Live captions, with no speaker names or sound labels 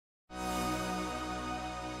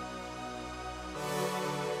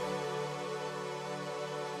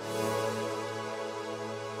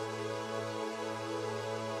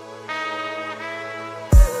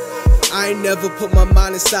I ain't never put my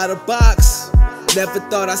mind inside a box. Never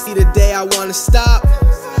thought I'd see the day I wanna stop.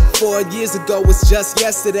 4 years ago was just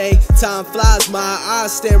yesterday. Time flies, my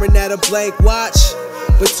eyes staring at a blank watch.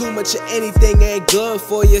 But too much of anything ain't good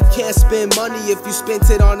for you. Can't spend money if you spent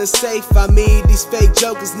it on a safe. I mean, these fake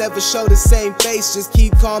jokers never show the same face. Just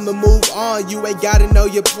keep calm and move on, you ain't gotta know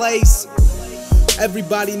your place.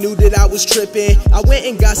 Everybody knew that I was tripping. I went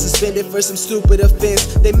and got suspended for some stupid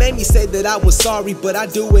offense. They made me say that I was sorry, but I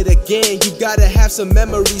do it again. You gotta have some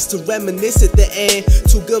memories to reminisce at the end.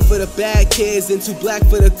 Too good for the bad kids and too black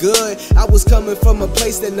for the good. I was coming from a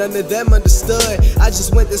place that none of them understood. I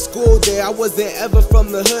just went to school there, I wasn't ever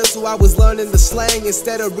from the hood, so I was learning the slang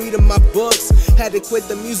instead of reading my books. Had to quit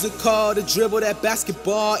the music hall to dribble that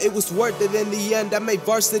basketball. It was worth it in the end, I made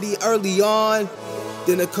varsity early on.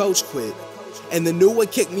 Then a coach quit, and the new one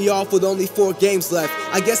kicked me off with only 4 games left.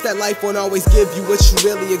 I guess that life won't always give you what you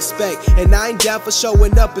really expect, and I ain't down for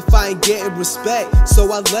showing up if I ain't getting respect.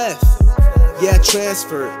 So I left, yeah, I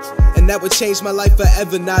transferred, and that would change my life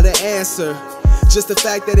forever, not an answer. Just the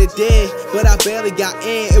fact that it did, but I barely got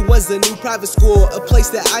in. It was a new private school, a place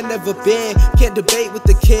that I never been. Can't debate with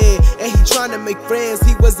the kid, and he trying to make friends.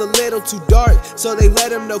 He was a little too dark, so they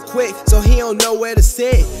let him know quick, so he don't know where to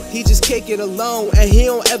sit. He just kick it alone, and he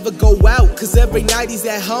don't ever go out, cause every night he's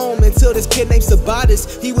at home. Until this kid named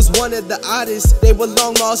Sabatis, he was one of the oddest. They were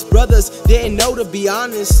long lost brothers, didn't know to be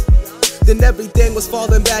honest. Then everything was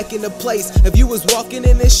falling back into place. If you was walking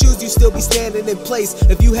in his shoes, you still be standing in place.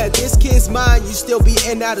 If you had this kid's mind, you still be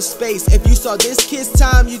in outer space. If you saw this kid's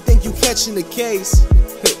time, you think you catching the case.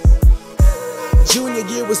 Junior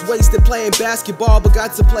year was wasted playing basketball, but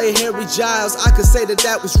got to play Harry Giles. I could say that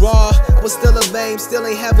that was raw. I was still a lame, still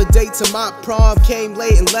ain't have a date to my prom. Came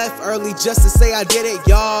late and left early just to say I did it,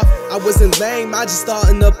 y'all. I wasn't lame, I just thought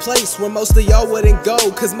in a place where most of y'all wouldn't go,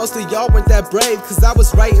 cause most of y'all weren't that brave. Cause I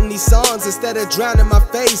was writing these songs instead of drowning my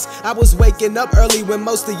face. I was waking up early when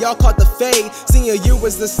most of y'all caught the fade. Senior year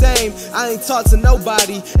was the same, I ain't talked to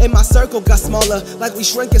nobody, and my circle got smaller, like we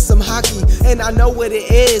shrinking some hockey. And I know what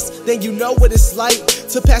it is, then you know what it's like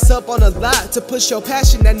to pass up on a lot, to push your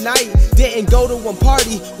passion at night. Didn't go to one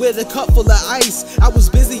party with a cup full of ice. I was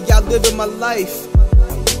busy out living my life.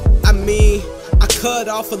 I mean, I cut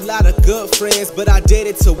off a lot of good friends, but I did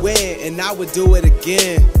it to win, and I would do it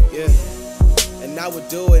again, yeah. And I would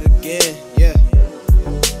do it again, yeah.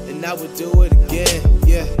 And I would do it again,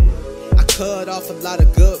 yeah. I cut off a lot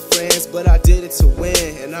of good friends, but I did it to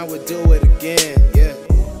win, and I would do it again, yeah.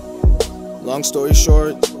 Long story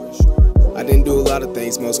short, I didn't do a lot of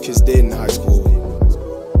things most kids did in high school.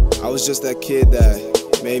 I was just that kid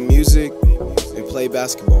that made music and played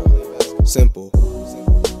basketball. Simple.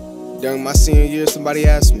 During my senior year, somebody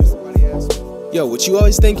asked me, "Yo, what you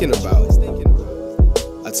always thinking about?"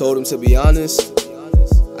 I told him, to be honest,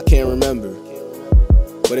 I can't remember.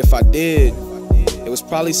 But if I did, it was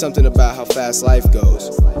probably something about how fast life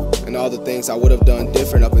goes and all the things I would have done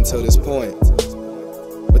different up until this point.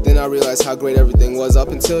 But then I realized how great everything was up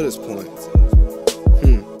until this point.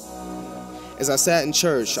 As I sat in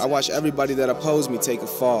church, I watched everybody that opposed me take a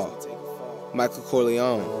fall. Michael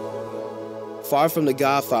Corleone. Far from the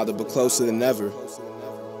Godfather, but closer than ever.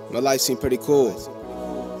 My life seemed pretty cool.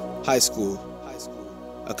 High school.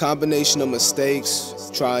 A combination of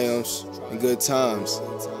mistakes, triumphs, and good times.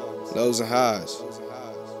 Lows and highs.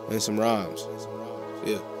 And some rhymes.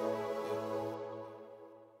 Yeah.